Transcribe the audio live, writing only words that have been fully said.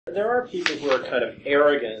There are people who are kind of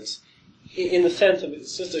arrogant in the sense of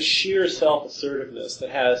it's just a sheer self-assertiveness that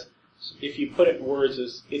has, if you put it in words,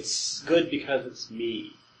 is it's good because it's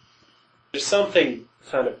me. There's something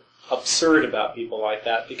kind of absurd about people like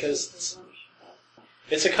that because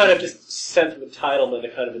it's a kind of just sense of entitlement,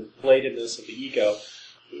 a kind of inflatedness of the ego.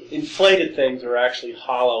 Inflated things are actually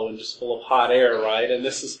hollow and just full of hot air, right? And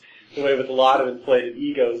this is the way with a lot of inflated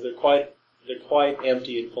egos. They're quite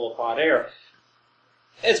empty and full of hot air.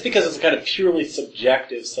 It's because it's a kind of purely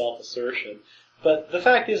subjective self-assertion. But the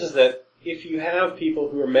fact is that if you have people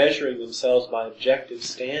who are measuring themselves by objective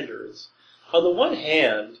standards, on the one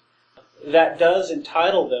hand, that does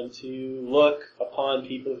entitle them to look upon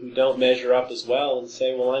people who don't measure up as well and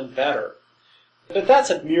say, well, I'm better. But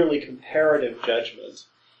that's a merely comparative judgment.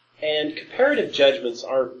 And comparative judgments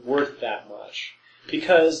aren't worth that much.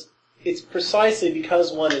 Because it's precisely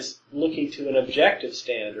because one is looking to an objective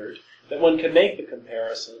standard that one can make the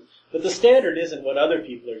comparison. But the standard isn't what other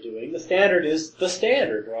people are doing. The standard is the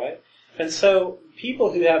standard, right? And so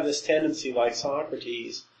people who have this tendency, like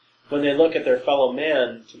Socrates, when they look at their fellow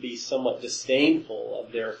men to be somewhat disdainful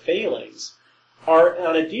of their failings, are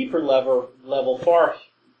on a deeper level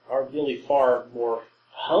are really far more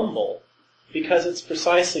humble, because it's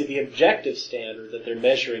precisely the objective standard that they're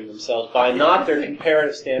measuring themselves by, not their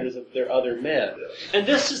comparative standards of their other men. And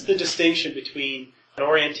this is the distinction between an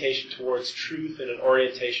orientation towards truth and an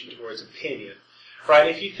orientation towards opinion. Right?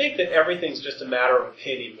 If you think that everything's just a matter of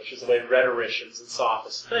opinion, which is the way rhetoricians and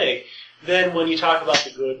sophists think, then when you talk about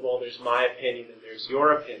the good, well, there's my opinion and there's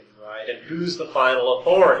your opinion, right? And who's the final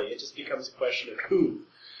authority? It just becomes a question of who.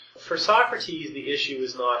 For Socrates, the issue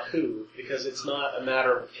is not who, because it's not a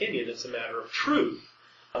matter of opinion, it's a matter of truth.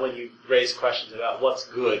 When you raise questions about what's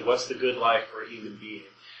good, what's the good life for a human being.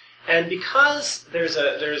 And because there's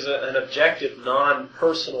an objective,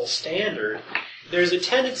 non-personal standard, there's a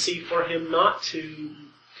tendency for him not to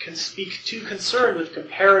speak too concerned with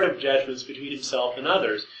comparative judgments between himself and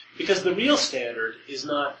others, because the real standard is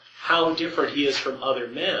not how different he is from other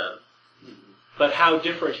men, but how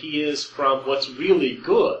different he is from what's really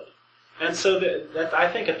good. And so that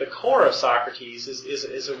I think at the core of Socrates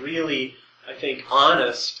is a really, I think,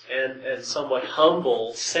 honest and somewhat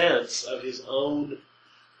humble sense of his own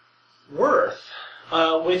worth,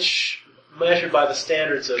 which, measured by the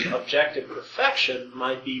standards of objective perfection,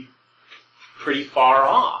 might be pretty far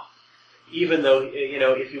off. Even though,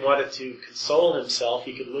 if he wanted to console himself,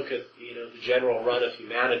 he could look at, the general run of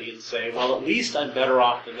humanity and say, well, at least I'm better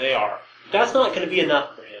off than they are. That's not going to be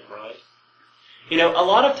enough for him, right? A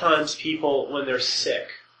lot of times people, when they're sick,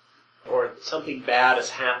 or something bad has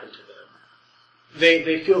happened to them,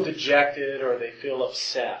 they feel dejected or they feel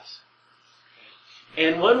upset.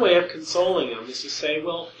 And one way of consoling them is to say,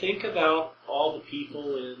 well, think about all the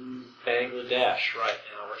people in Bangladesh right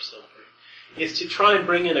now or something. Is to try and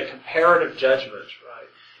bring in a comparative judgment, right,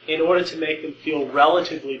 in order to make them feel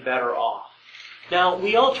relatively better off. Now,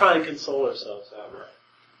 we all try and console ourselves that way.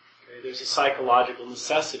 Okay? There's a psychological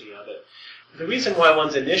necessity of it. The reason why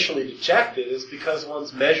one's initially dejected is because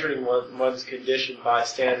one's measuring one's condition by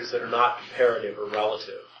standards that are not comparative or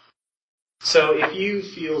relative. So if you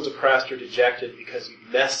feel depressed or dejected because you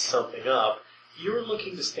messed something up, you're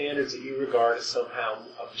looking to standards that you regard as somehow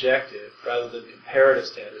objective rather than comparative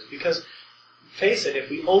standards. Because, face it, if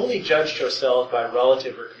we only judged ourselves by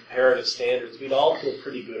relative or comparative standards, we'd all feel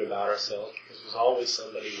pretty good about ourselves because there's always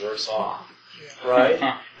somebody worse off.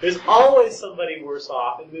 Right? There's always somebody worse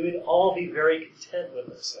off, and we would all be very content with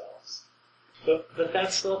ourselves. But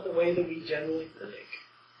that's not the way that we generally think.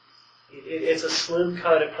 It's a slim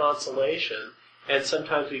kind of consolation, and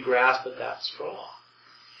sometimes we grasp at that straw.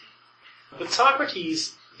 But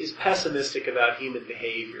Socrates is pessimistic about human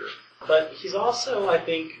behavior, but he's also, I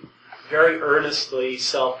think, very earnestly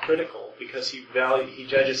self-critical, because he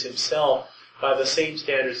judges himself by the same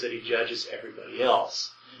standards that he judges everybody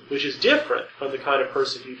else, which is different from the kind of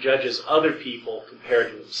person who judges other people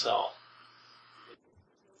compared to himself.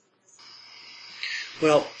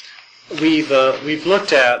 Well, we've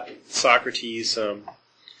looked at Socrates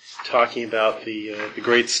talking about the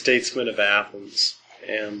great statesmen of Athens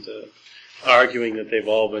and arguing that they've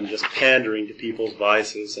all been just pandering to people's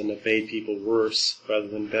vices and have made people worse rather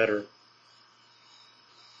than better.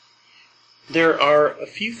 There are a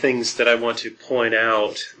few things that I want to point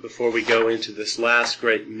out before we go into this last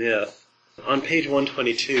great myth. On page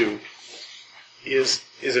 122 is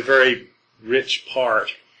a very rich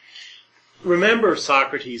part. Remember,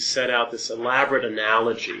 Socrates set out this elaborate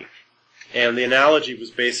analogy, and the analogy was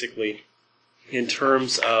basically in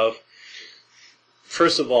terms of,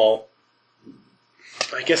 first of all,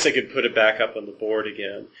 I guess I could put it back up on the board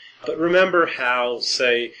again. But remember how,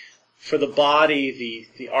 say, for the body,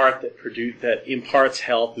 the art that imparts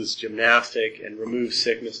health is gymnastic and removes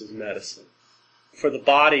sickness is medicine. For the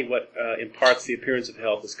body, what imparts the appearance of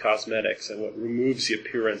health is cosmetics, and what removes the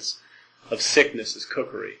appearance of sickness is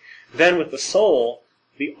cookery. Then with the soul,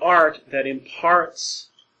 the art that imparts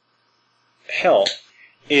health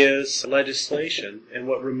is legislation, and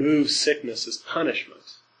what removes sickness is punishment.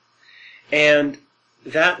 And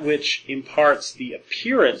that which imparts the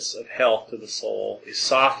appearance of health to the soul is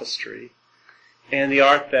sophistry, and the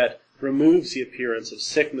art that removes the appearance of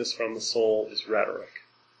sickness from the soul is rhetoric.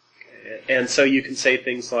 Okay? And so you can say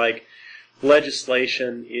things like,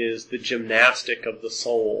 legislation is the gymnastic of the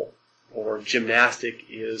soul, or gymnastic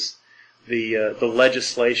is the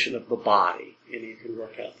legislation of the body. And you can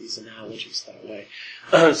work out these analogies that way.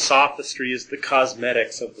 Sophistry is the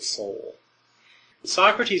cosmetics of the soul.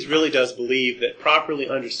 Socrates really does believe that properly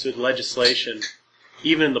understood legislation,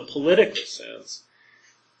 even in the political sense,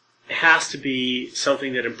 has to be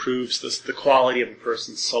something that improves the quality of a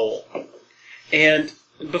person's soul. And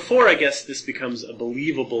before, I guess, this becomes a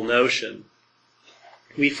believable notion,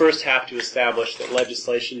 we first have to establish that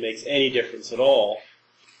legislation makes any difference at all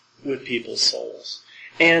with people's souls.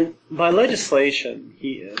 And by legislation,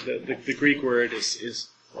 the Greek word is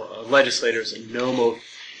legislator is a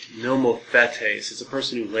nomophetes. It's a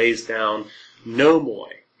person who lays down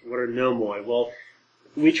nomoi. What are nomoi? Well,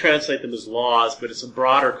 we translate them as laws, but it's a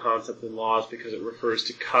broader concept than laws because it refers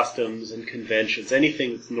to customs and conventions,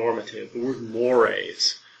 anything that's normative. The word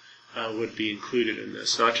mores would be included in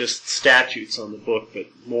this, not just statutes on the book, but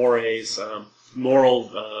mores,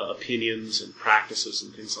 moral opinions and practices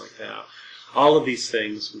and things like that. All of these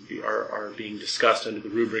things are being discussed under the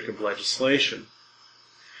rubric of legislation.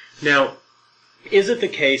 Now, is it the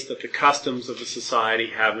case that the customs of the society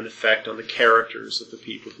have an effect on the characters of the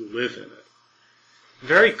people who live in it?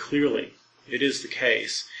 Very clearly, it is the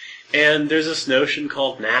case. And there's this notion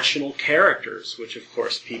called national characters, which of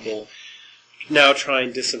course people now try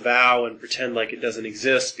and disavow and pretend like it doesn't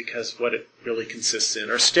exist, because what it really consists in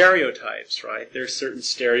are stereotypes, right? There are certain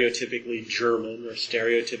stereotypically German or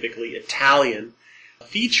stereotypically Italian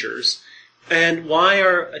features. And why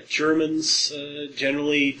are Germans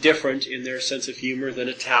generally different in their sense of humor than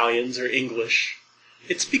Italians or English?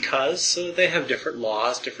 It's because they have different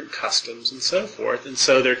laws, different customs, and so forth, and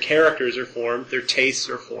so their characters are formed, their tastes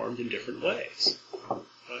are formed in different ways. Right?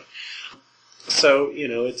 So,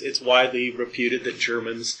 it's widely reputed that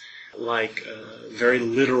Germans are very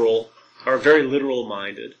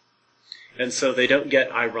literal-minded, and so they don't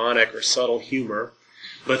get ironic or subtle humor,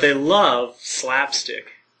 but they love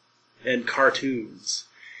slapstick and cartoons.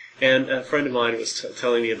 And a friend of mine was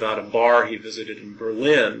telling me about a bar he visited in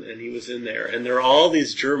Berlin, and he was in there, and there are all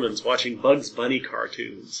these Germans watching Bugs Bunny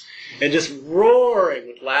cartoons, and just roaring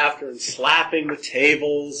with laughter and slapping the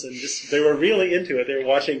tables, and they were really into it. They were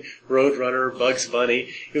watching Roadrunner, Bugs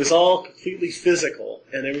Bunny. It was all completely physical,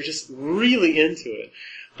 and they were just really into it.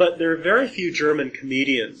 But there are very few German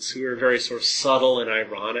comedians who are very sort of subtle and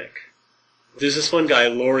ironic. There's this one guy,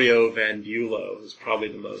 Loriot van Bulow, who's probably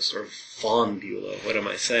the most, or von Bulow, what am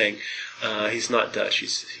I saying? He's not Dutch,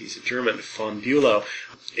 he's a German, von Bulow.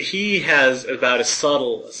 He has about as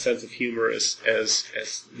subtle a sense of humor as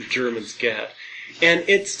the Germans get. And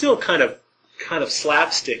it's still kind of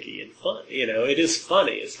slapsticky and fun, it is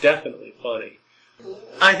funny, it's definitely funny.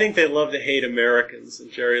 I think they love to hate Americans,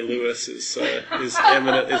 and Jerry Lewis is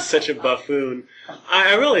such a buffoon.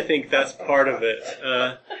 I really think that's part of it.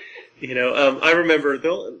 I remember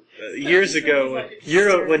years ago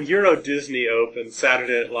when Euro Disney opened,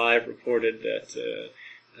 Saturday Night Live reported that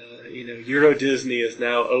Euro Disney is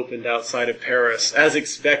now opened outside of Paris. As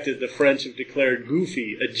expected, the French have declared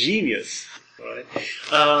Goofy a genius. Right?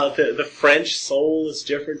 The French soul is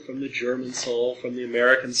different from the German soul, from the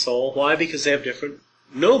American soul. Why? Because they have different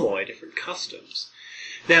nomoi, different customs.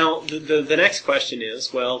 Now, the next question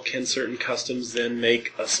is, well, can certain customs then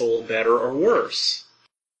make a soul better or worse?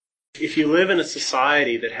 If you live in a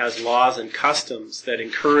society that has laws and customs that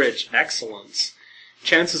encourage excellence,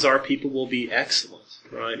 chances are people will be excellent,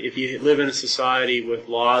 right? If you live in a society with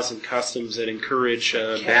laws and customs that encourage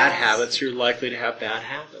bad habits, you're likely to have bad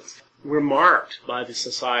habits. We're marked by the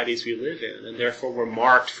societies we live in, and therefore we're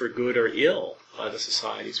marked for good or ill by the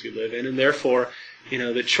societies we live in, and therefore,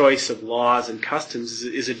 the choice of laws and customs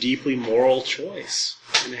is a deeply moral choice,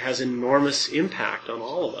 and it has enormous impact on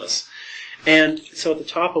all of us. And so at the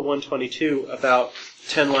top of 122, about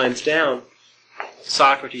 10 lines down,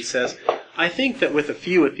 Socrates says, I think that with a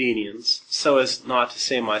few Athenians, so as not to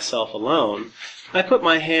say myself alone, I put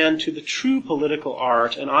my hand to the true political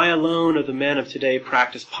art, and I alone of the men of today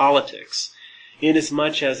practice politics.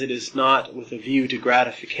 inasmuch as it is not with a view to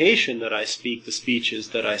gratification that I speak the speeches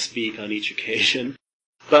that I speak on each occasion,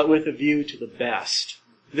 but with a view to the best.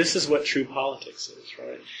 This is what true politics is,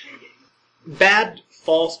 right? Bad,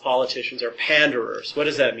 false politicians are panderers. What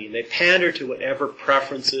does that mean? They pander to whatever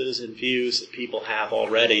preferences and views that people have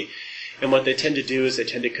already. And what they tend to do is they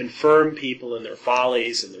tend to confirm people in their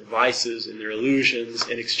follies and their vices and their illusions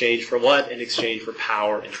in exchange for what? In exchange for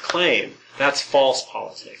power and acclaim. That's false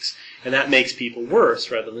politics. And that makes people worse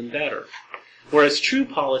rather than better. Whereas true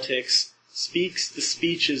politics speaks the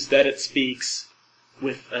speeches that it speaks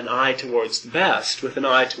with an eye towards the best, with an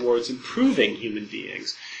eye towards improving human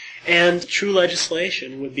beings. And true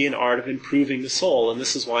legislation would be an art of improving the soul. And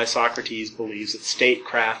this is why Socrates believes that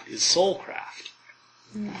statecraft is soulcraft,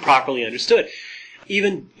 properly understood.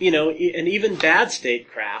 Even bad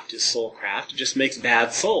statecraft is soulcraft. It just makes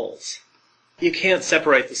bad souls. You can't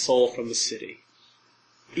separate the soul from the city.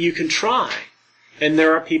 You can try. And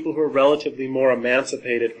there are people who are relatively more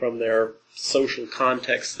emancipated from their social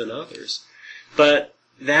context than others. But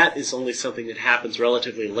that is only something that happens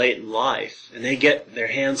relatively late in life, and they get their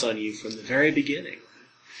hands on you from the very beginning.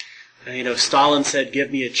 And, Stalin said,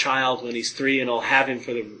 "Give me a child when he's 3, and I'll have him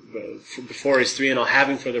before he's 3, and I'll have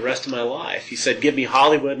him for the rest of my life." He said, "Give me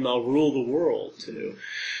Hollywood, and I'll rule the world too."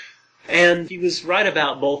 And he was right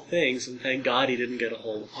about both things, and thank God he didn't get a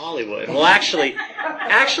hold of Hollywood. Well, actually,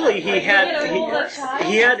 he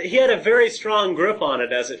had a very strong grip on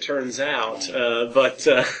it, as it turns out. Stronger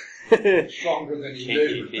than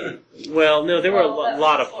you do. Well, no, there were a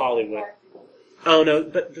lot of Hollywood. Oh no,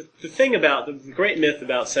 but the thing about the great myth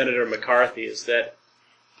about Senator McCarthy is that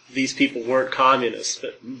these people weren't communists,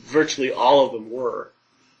 but virtually all of them were.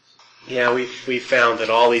 Yeah, we found that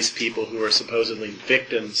all these people who were supposedly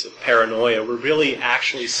victims of paranoia were really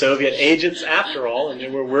actually Soviet agents after all, and they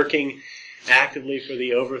were working actively for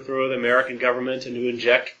the overthrow of the American government and to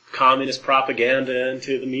inject communist propaganda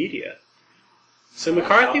into the media. So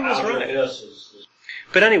McCarthy was right.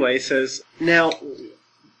 But anyway, he says, now,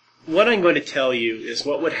 what I'm going to tell you is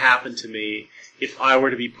what would happen to me if I were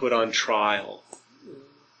to be put on trial.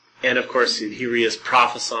 And of course, here he is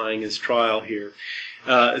prophesying his trial here.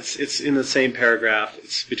 It's in the same paragraph.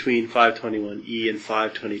 It's between 521E and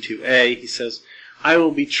 522A. He says, "I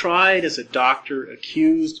will be tried as a doctor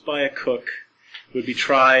accused by a cook would be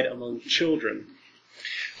tried among children.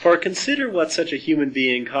 For consider what such a human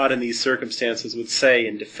being caught in these circumstances would say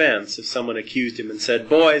in defense if someone accused him and said,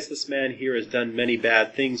 'Boys, this man here has done many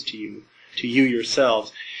bad things to you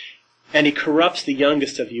yourselves, and he corrupts the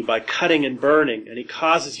youngest of you by cutting and burning, and he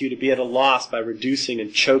causes you to be at a loss by reducing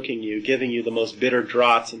and choking you, giving you the most bitter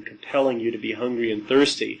draughts and compelling you to be hungry and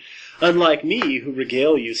thirsty, unlike me, who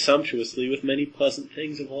regale you sumptuously with many pleasant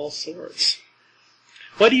things of all sorts.'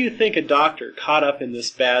 What do you think a doctor caught up in this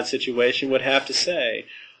bad situation would have to say?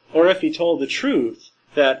 Or if he told the truth,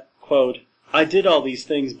 that, quote, 'I did all these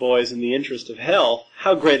things, boys, in the interest of health,'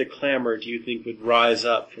 how great a clamor do you think would rise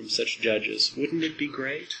up from such judges? Wouldn't it be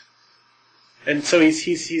great?" And so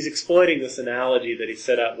he's exploiting this analogy that he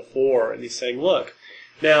set out before, and he's saying, look,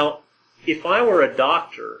 now, if I were a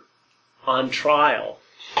doctor on trial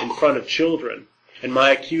in front of children, and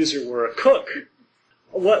my accuser were a cook,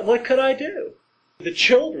 what could I do? The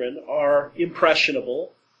children are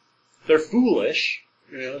impressionable, they're foolish,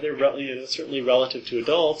 they're certainly relative to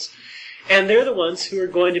adults, and they're the ones who are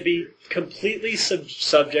going to be completely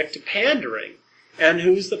subject to pandering. And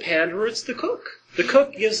who's the panderer? It's the cook. The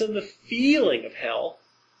cook gives them the feeling of health.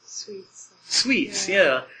 Sweets,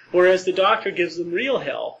 yeah. Whereas the doctor gives them real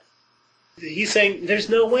health. He's saying, there's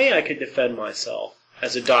no way I could defend myself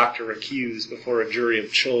as a doctor accused before a jury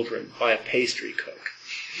of children by a pastry cook.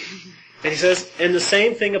 And he says, and the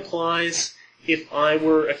same thing applies if I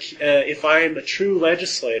am a true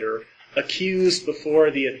legislator accused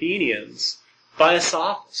before the Athenians by a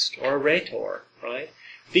sophist or a rhetor, right?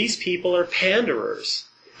 These people are panderers,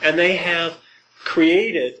 and they have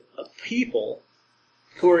created a people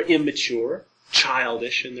who are immature,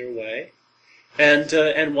 childish in their way,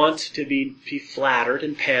 and want to be flattered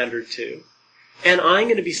and pandered to. And I'm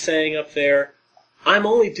going to be saying up there, I'm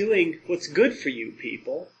only doing what's good for you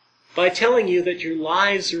people by telling you that your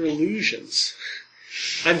lives are illusions.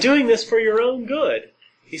 I'm doing this for your own good.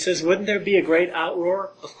 He says, wouldn't there be a great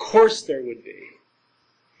outroar? Of course there would be.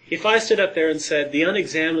 If I stood up there and said, the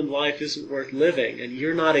unexamined life isn't worth living, and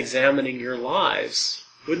you're not examining your lives,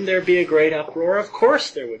 wouldn't there be a great uproar? Of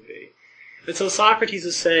course there would be. And so Socrates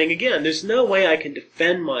is saying, again, there's no way I can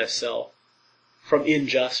defend myself from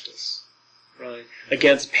injustice, right,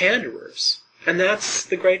 against panderers. And that's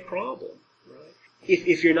the great problem, right?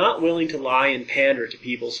 If you're not willing to lie and pander to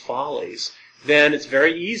people's follies, then it's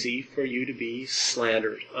very easy for you to be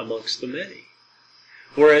slandered amongst the many.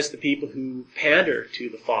 Whereas the people who pander to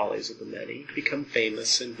the follies of the many become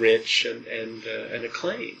famous and rich and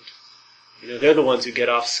acclaimed. They're the ones who get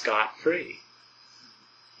off scot-free.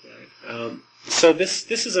 Right? So this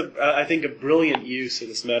is, I think, a brilliant use of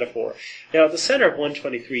this metaphor. Now, at the center of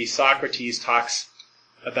 123, Socrates talks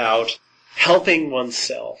about helping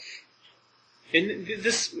oneself. And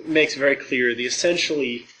this makes very clear the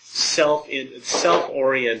essentially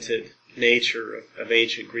self-oriented nature of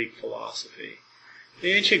ancient Greek philosophy.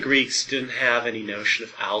 The ancient Greeks didn't have any notion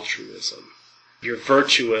of altruism. You're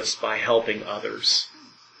virtuous by helping others.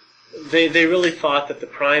 They really thought that the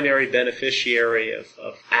primary beneficiary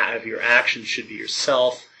of your actions should be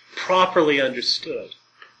yourself, properly understood.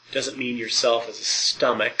 It doesn't mean yourself as a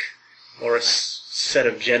stomach or a set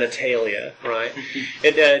of genitalia, right?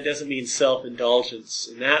 It doesn't mean self-indulgence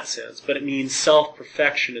in that sense, but it means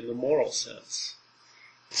self-perfection in the moral sense.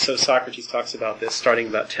 So Socrates talks about this, starting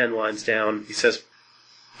about 10 lines down. He says,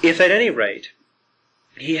 "If at any rate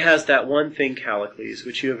he has that one thing, Callicles,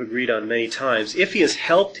 which you have agreed on many times, if he has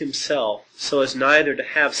helped himself so as neither to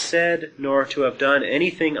have said nor to have done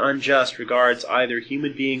anything unjust regards either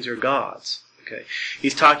human beings or gods." Okay,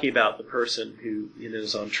 he's talking about the person who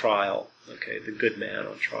is on trial. Okay, the good man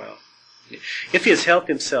on trial. If he has helped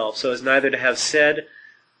himself so as neither to have said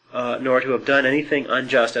nor to have done anything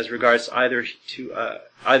unjust as regards either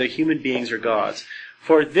human beings or gods.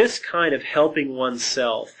 For this kind of helping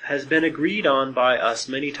oneself has been agreed on by us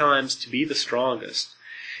many times to be the strongest.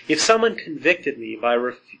 If someone convicted me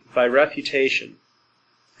by refutation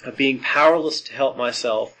of being powerless to help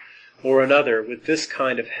myself or another with this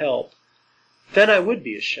kind of help, then I would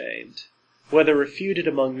be ashamed, whether refuted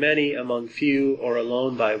among many, among few, or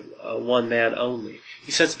alone by one man only.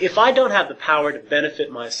 He says, if I don't have the power to benefit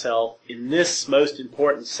myself in this most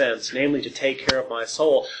important sense, namely to take care of my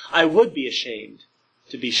soul, I would be ashamed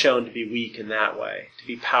to be shown to be weak in that way, to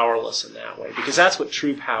be powerless in that way, because that's what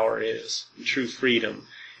true power is, and true freedom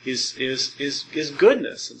is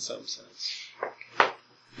goodness in some sense.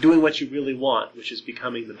 Doing what you really want, which is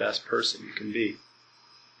becoming the best person you can be.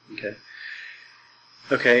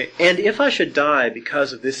 Okay, and if I should die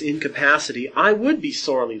because of this incapacity, I would be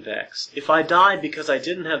sorely vexed if I died because I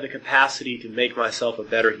didn't have the capacity to make myself a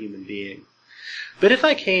better human being. But if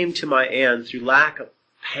I came to my end through lack of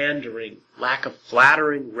pandering, lack of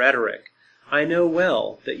flattering rhetoric, I know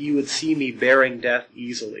well that you would see me bearing death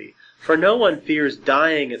easily, for no one fears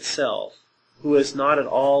dying itself, who is not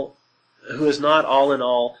all in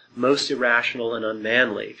all most irrational and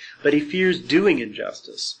unmanly, but he fears doing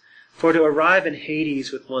injustice. For to arrive in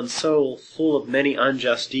Hades with one's soul full of many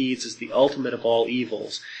unjust deeds is the ultimate of all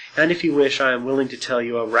evils, and if you wish, I am willing to tell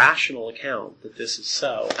you a rational account that this is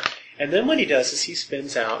so. And then what he does is he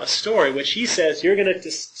spins out a story which he says you're going to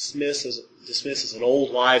dismiss as an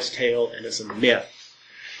old wives' tale and as a myth.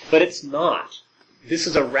 But it's not. This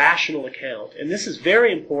is a rational account. And this is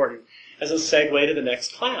very important as a segue to the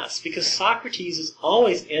next class, because Socrates is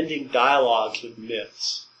always ending dialogues with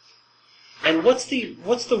myths. And what's the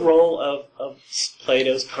role of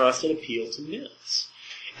Plato's constant appeal to myths?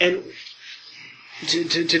 And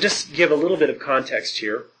to just give a little bit of context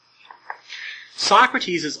here,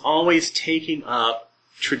 Socrates is always taking up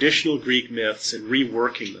traditional Greek myths and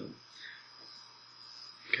reworking them.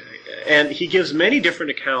 Okay. And he gives many different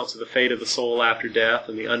accounts of the fate of the soul after death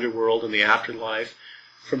and the underworld and the afterlife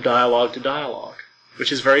from dialogue to dialogue,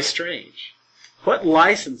 which is very strange. What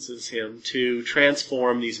licenses him to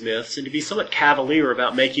transform these myths and to be somewhat cavalier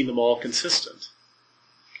about making them all consistent?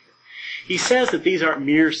 He says that these aren't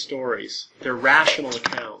mere stories. They're rational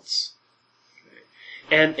accounts.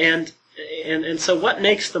 And so what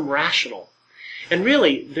makes them rational? And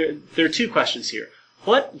really, there are two questions here.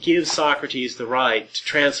 What gives Socrates the right to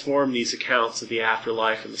transform these accounts of the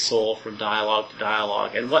afterlife and the soul from dialogue to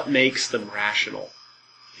dialogue? And what makes them rational,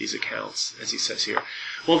 these accounts, as he says here?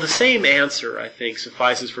 Well, the same answer, I think,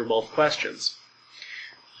 suffices for both questions.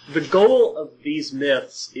 The goal of these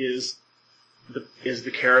myths is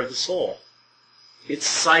the care of the soul. It's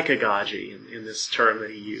psychagogy in this term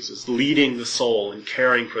that he uses, leading the soul and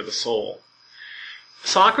caring for the soul.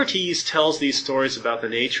 Socrates tells these stories about the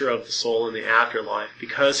nature of the soul in the afterlife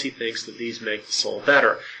because he thinks that these make the soul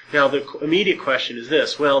better. Now, the immediate question is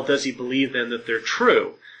this: well, does he believe then that they're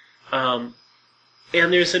true? And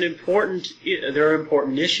there are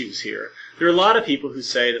important issues here. There are a lot of people who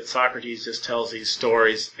say that Socrates just tells these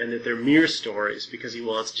stories and that they're mere stories because he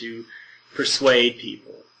wants to persuade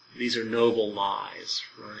people. These are noble lies,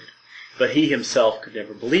 right? But he himself could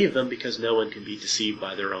never believe them because no one can be deceived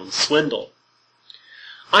by their own swindle.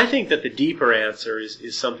 I think that the deeper answer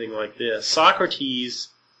is something like this. Socrates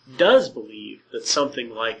does believe that something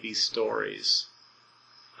like these stories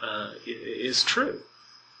is true.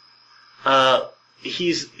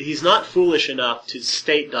 He's not foolish enough to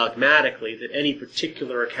state dogmatically that any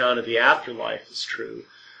particular account of the afterlife is true,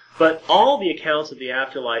 but all the accounts of the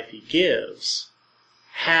afterlife he gives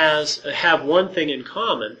have one thing in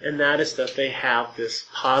common, and that is that they have this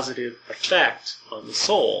positive effect on the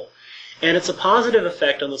soul. And it's a positive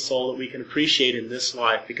effect on the soul that we can appreciate in this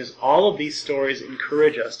life, because all of these stories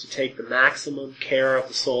encourage us to take the maximum care of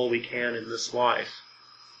the soul we can in this life.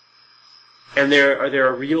 And there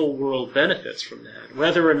are real-world benefits from that.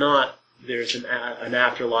 Whether or not there's an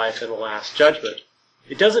afterlife and a last judgment,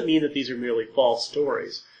 it doesn't mean that these are merely false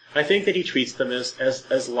stories. I think that he treats them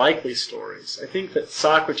as likely stories. I think that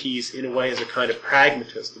Socrates, in a way, is a kind of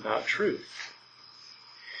pragmatist about truth.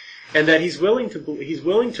 And that he's willing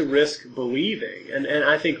to risk believing, and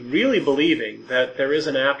I think really believing, that there is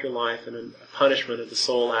an afterlife and a punishment of the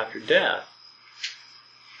soul after death,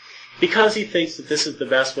 because he thinks that this is the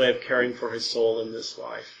best way of caring for his soul in this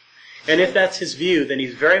life. And if that's his view, then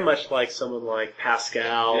he's very much like someone like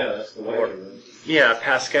Pascal,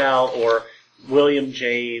 Pascal or William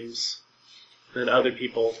James, and other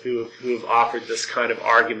people who have offered this kind of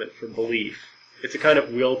argument for belief. It's a kind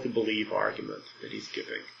of will to believe argument that he's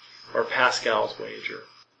giving, or Pascal's wager.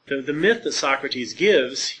 The myth that Socrates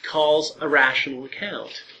gives, he calls a rational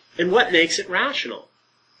account. And what makes it rational?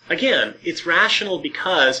 Again, it's rational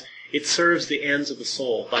because it serves the ends of the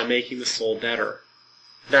soul by making the soul better.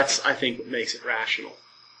 That's, I think, what makes it rational.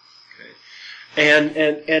 Okay?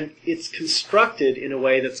 And it's constructed in a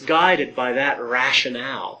way that's guided by that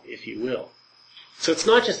rationale, if you will. So it's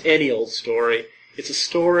not just any old story. It's a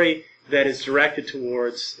story that is directed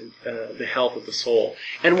towards the health of the soul.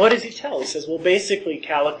 And what does he tell? He says, well, basically,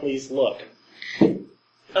 Callicles, look, in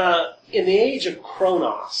the age of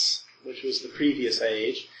Kronos, which was the previous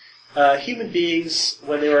age, human beings,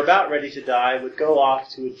 when they were about ready to die, would go off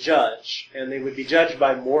to a judge, and they would be judged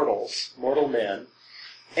by mortal men.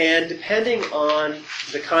 And depending on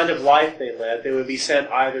the kind of life they led, they would be sent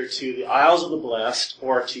either to the Isles of the Blessed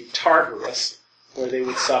or to Tartarus, where they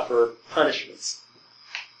would suffer punishments.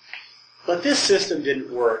 But this system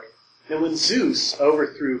didn't work. And when Zeus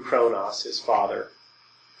overthrew Kronos, his father,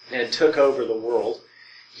 and took over the world,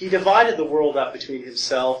 he divided the world up between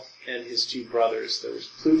himself and his two brothers. There was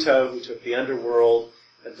Pluto, who took the underworld,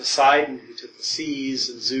 and Poseidon, who took the seas,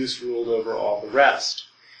 and Zeus ruled over all the rest.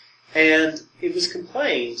 And it was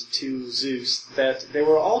complained to Zeus that there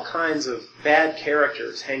were all kinds of bad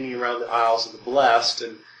characters hanging around the Isles of the Blessed,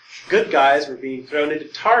 and good guys were being thrown into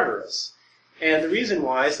Tartarus. And the reason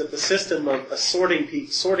why is that the system of sorting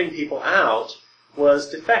people out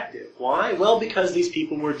was defective. Why? Well, because these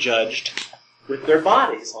people were judged with their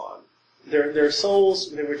bodies on. Their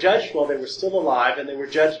souls, they were judged while they were still alive, and they were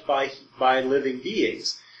judged by living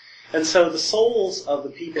beings. And so the souls of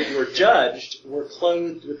the people who were judged were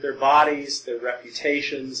clothed with their bodies, their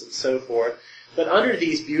reputations, and so forth. But under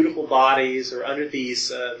these beautiful bodies, or under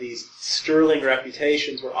these sterling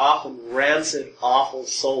reputations, were often rancid, awful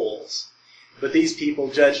souls. But these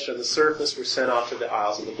people judged on the surface were sent off to the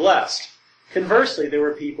Isles of the Blessed. Conversely, there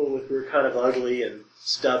were people who were kind of ugly and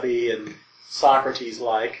stubby and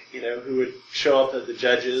Socrates-like, who would show up at the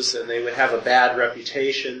judges, and they would have a bad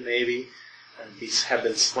reputation, maybe, and have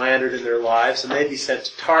been slandered in their lives, and they'd be sent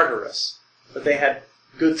to Tartarus. But they had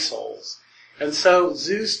good souls. And so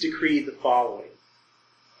Zeus decreed the following.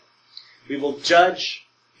 We will judge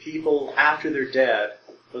people after they're dead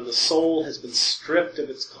when the soul has been stripped of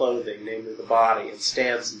its clothing, namely the body, and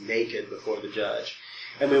stands naked before the judge.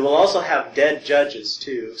 And we will also have dead judges,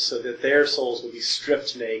 too, so that their souls will be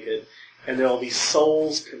stripped naked, and there will be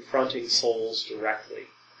souls confronting souls directly.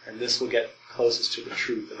 And this will get closest to the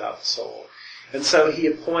truth about the soul. And so he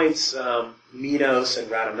appoints Minos and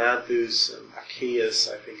Rhadamanthus and Archaeus,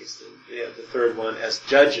 I think is the third one, as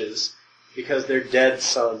judges, because they're dead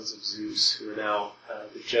sons of Zeus, who are now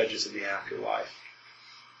the judges in the afterlife.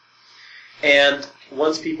 And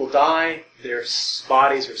once people die, their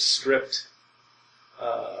bodies are stripped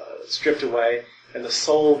away, and the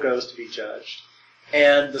soul goes to be judged.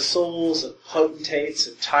 And the souls of potentates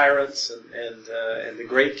and tyrants and the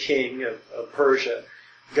great king of Persia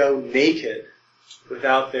go naked,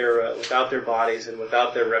 without their bodies and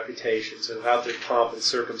without their reputations and without their pomp and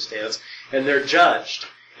circumstance, and they're judged.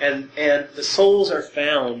 And the souls are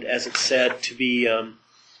found, as it's said, to be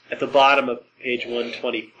at the bottom of page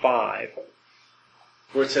 125,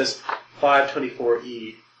 where it says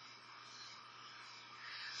 524e.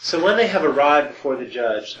 So when they have arrived before the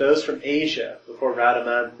judge, those from Asia before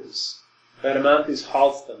Rhadamanthus, Rhadamanthus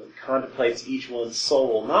halts them and contemplates each one's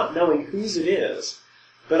soul, not knowing whose it is,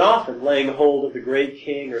 but often laying hold of the great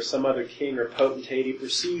king or some other king or potentate, he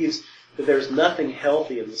perceives that there is nothing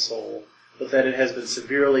healthy in the soul, but that it has been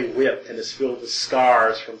severely whipped and is filled with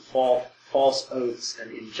scars from false oaths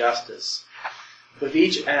and injustice. With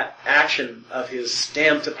each action of his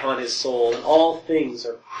stamped upon his soul, and all things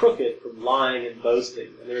are crooked from lying and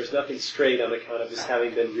boasting, and there is nothing straight on account of his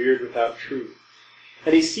having been reared without truth.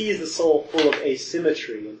 And he sees the soul full of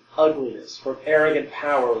asymmetry and ugliness, from arrogant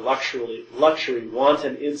power, luxury,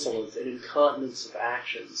 wanton insolence, and incontinence of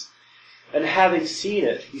actions. And having seen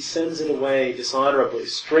it, he sends it away dishonorably,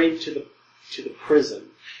 straight to the prison,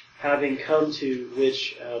 having come to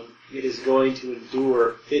which it is going to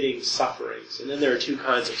endure fitting sufferings. And then there are two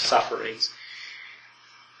kinds of sufferings.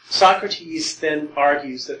 Socrates then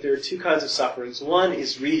argues that there are two kinds of sufferings. One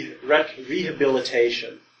is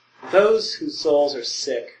rehabilitation. Those whose souls are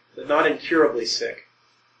sick, but not incurably sick,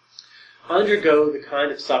 undergo the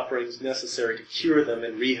kind of sufferings necessary to cure them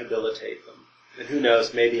and rehabilitate them. And who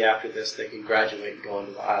knows, maybe after this they can graduate and go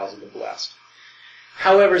into the Isles of the Blessed.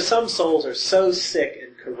 However, some souls are so sick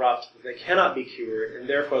and corrupt that they cannot be cured, and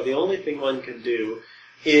therefore the only thing one can do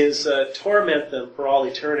is torment them for all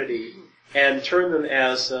eternity and turn them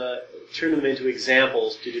into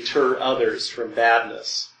examples to deter others from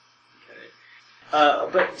badness.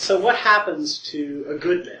 But so what happens to a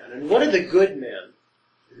good man? And what are the good men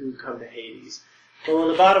who come to Hades? Well, on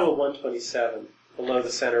the bottom of 127, below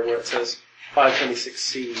the center where it says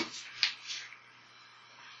 526c, it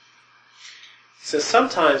says,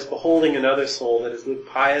 sometimes beholding another soul that has lived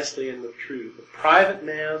piously in the truth, a private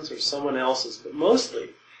man's or someone else's, but mostly,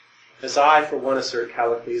 as I for one assert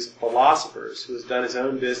Callicles, a philosopher's, who has done his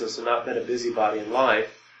own business and not been a busybody in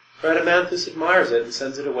life, Rhadamanthus admires it and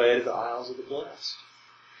sends it away to the Isles of the Blessed.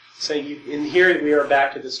 Saying, in here we are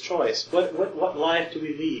back to this choice. What life do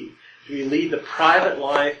we lead? Do we lead the private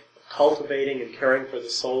life of cultivating and caring for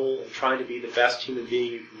the soul and trying to be the best human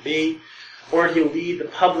being you can be? Or do you lead the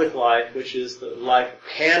public life, which is the life of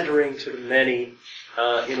pandering to the many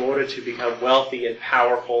in order to become wealthy and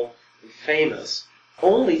powerful and famous,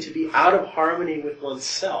 only to be out of harmony with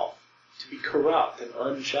oneself, to be corrupt and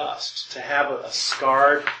unjust, to have a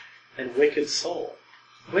scarred and wicked soul?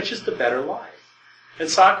 Which is the better life? And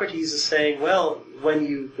Socrates is saying, well, when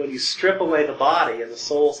you strip away the body and the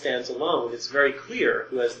soul stands alone, it's very clear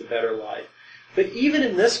who has the better life. But even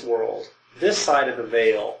in this world, this side of the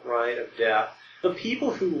veil, right, of death, the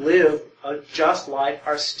people who live a just life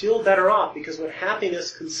are still better off, because what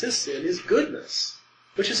happiness consists in is goodness,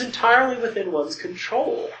 which is entirely within one's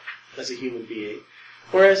control as a human being.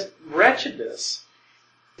 Whereas wretchedness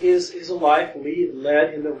is a life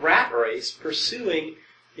led in the rat race, pursuing,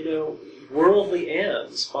 worldly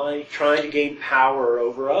ends by trying to gain power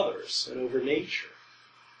over others and over nature.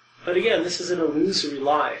 But again, this is an illusory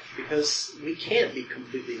life, because we can't be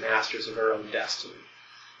completely masters of our own destiny.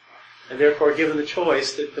 And therefore, given the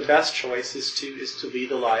choice, that the best choice is to lead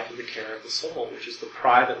the life of the care of the soul, which is the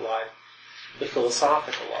private life, the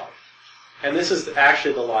philosophical life. And this is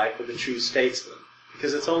actually the life of the true statesman,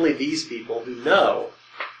 because it's only these people who know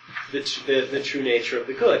the true nature of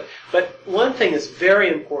the good. But one thing is very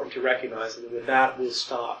important to recognize, and with that we'll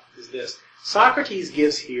stop, is this. Socrates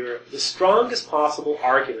gives here the strongest possible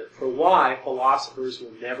argument for why philosophers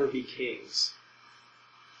will never be kings.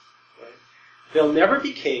 Right? They'll never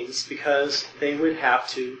be kings because they would have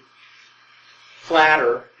to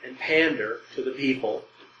flatter and pander to the people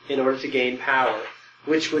in order to gain power,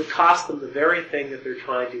 which would cost them the very thing that they're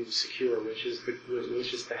trying to secure, which is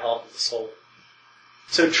the health of the soul.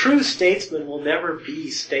 So true statesmen will never be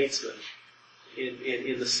statesmen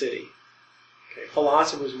in the city. Okay,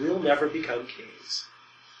 philosophers will never become kings.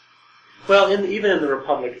 Well, even in the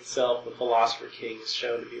Republic itself, the philosopher king is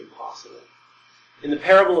shown to be impossible. In the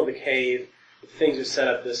parable of the cave, things are set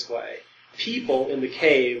up this way. People in the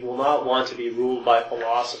cave will not want to be ruled by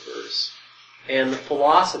philosophers, and the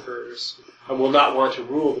philosophers will not want to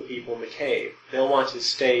rule the people in the cave. They'll want to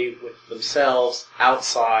stay with themselves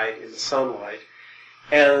outside in the sunlight.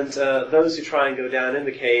 And those who try and go down in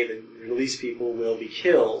the cave and release people will be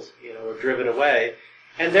killed, or driven away.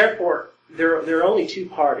 And therefore, there are only two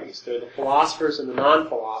parties. There are the philosophers and the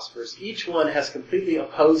non-philosophers. Each one has completely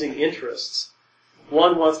opposing interests.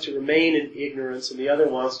 One wants to remain in ignorance, and the other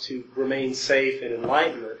wants to remain safe in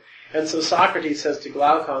enlightenment. And so Socrates says to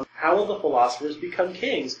Glaucon, how will the philosophers become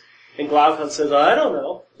kings? And Glaucon says, I don't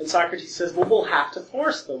know. And Socrates says, well, we'll have to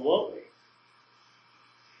force them, won't we?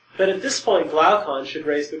 But at this point, Glaucon should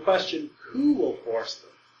raise the question, who will force them?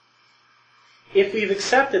 If we've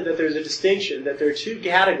accepted that there's a distinction, that there are two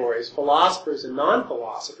categories, philosophers and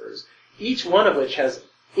non-philosophers, each one of which has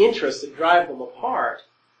interests that drive them apart,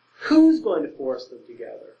 who's going to force them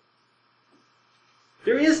together?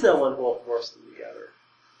 There is no one who will force them together,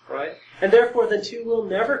 right? And therefore the two will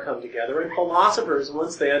never come together, and philosophers,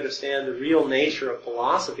 once they understand the real nature of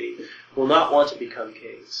philosophy, will not want to become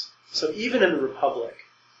kings. So even in the Republic,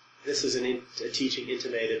 this is a teaching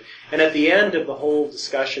intimated. And at the end of the whole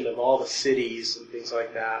discussion of all the cities and things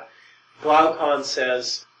like that, Glaucon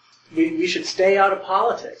says, we should stay out of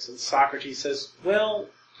politics. And Socrates says, well,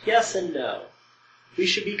 yes and no. We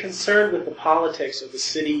should be concerned with the politics of the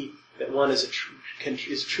city that one is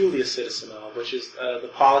truly a citizen of, which is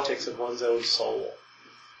the politics of one's own soul.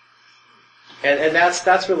 And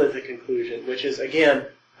that's really the conclusion, which is, again,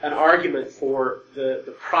 an argument for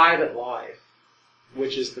the private life,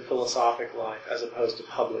 which is the philosophic life, as opposed to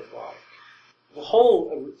public life. The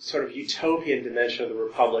whole sort of utopian dimension of the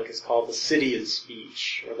Republic is called the city in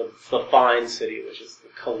speech, or the fine city, which is the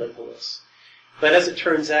Kallipolis. But as it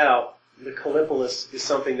turns out, the Kallipolis is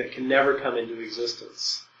something that can never come into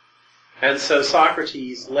existence. And so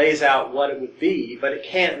Socrates lays out what it would be, but it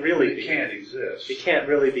can't really be. It can't exist. It can't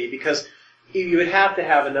really be, because you would have to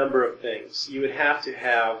have a number of things. You would have to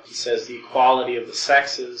have, he says, the equality of the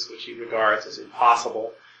sexes, which he regards as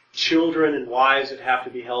impossible. Children and wives would have to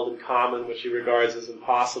be held in common, which he regards as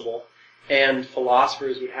impossible. And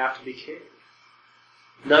philosophers would have to be king.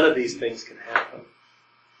 None of these things can happen.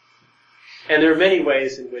 And there are many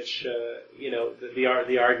ways in which,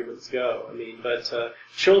 the arguments go. But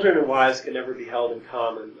children and wives can never be held in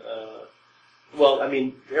common.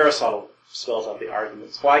 Aristotle spells out the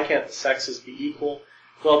arguments. Why can't the sexes be equal?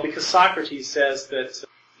 Well, because Socrates says that,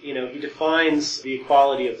 he defines the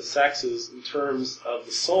equality of the sexes in terms of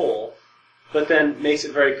the soul, but then makes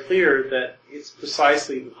it very clear that it's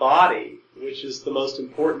precisely the body which is the most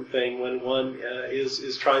important thing when one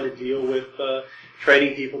is trying to deal with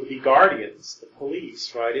training people to be guardians, the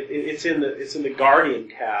police, right? It's in the guardian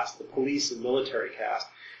caste, the police and military caste,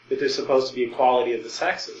 that there's supposed to be equality of the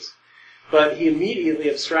sexes. But he immediately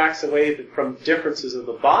abstracts away from differences of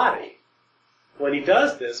the body when he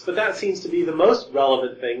does this, but that seems to be the most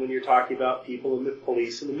relevant thing when you're talking about people in the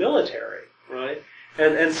police and the military, right?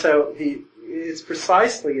 And so it's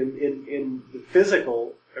precisely in the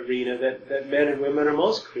physical arena that men and women are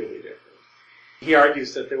most clearly different. He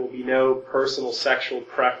argues that there will be no personal sexual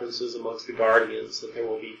preferences amongst the guardians, that there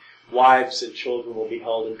will be wives and children will be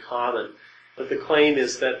held in common, but the claim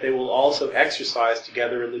is that they will also exercise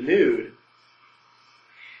together in the nude.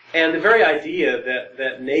 And the very idea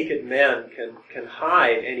that naked men can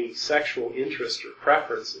hide any sexual interest or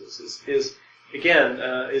preferences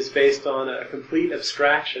is based on a complete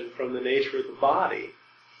abstraction from the nature of the body.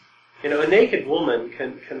 A naked woman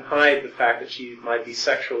can hide the fact that she might be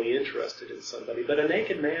sexually interested in somebody, but a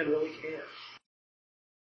naked man really can't.